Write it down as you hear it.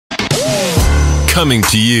Coming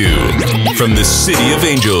to you from the City of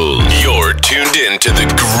Angels, you're tuned in to the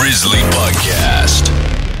Grizzly Podcast.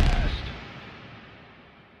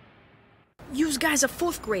 You guys are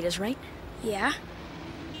 4th graders, right? Yeah?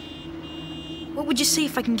 What would you say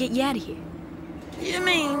if I can get you out of here? You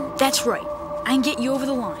mean? That's right. I can get you over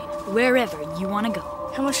the line, wherever you want to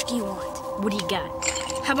go. How much do you want? What do you got?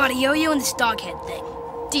 How about a yo-yo and this dog head thing?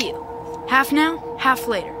 Deal. Half now, half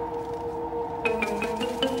later.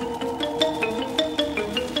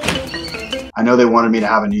 I know they wanted me to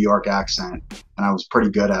have a New York accent, and I was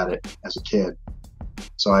pretty good at it as a kid.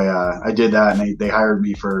 So I did that, and they hired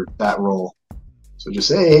me for that role. So just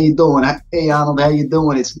say, hey, how you doing? Hey, Arnold, how you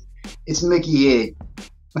doing? It's Mickey here.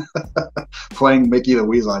 Playing Mickey the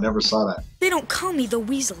Weasel. I never saw that. They don't call me the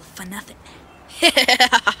Weasel for nothing.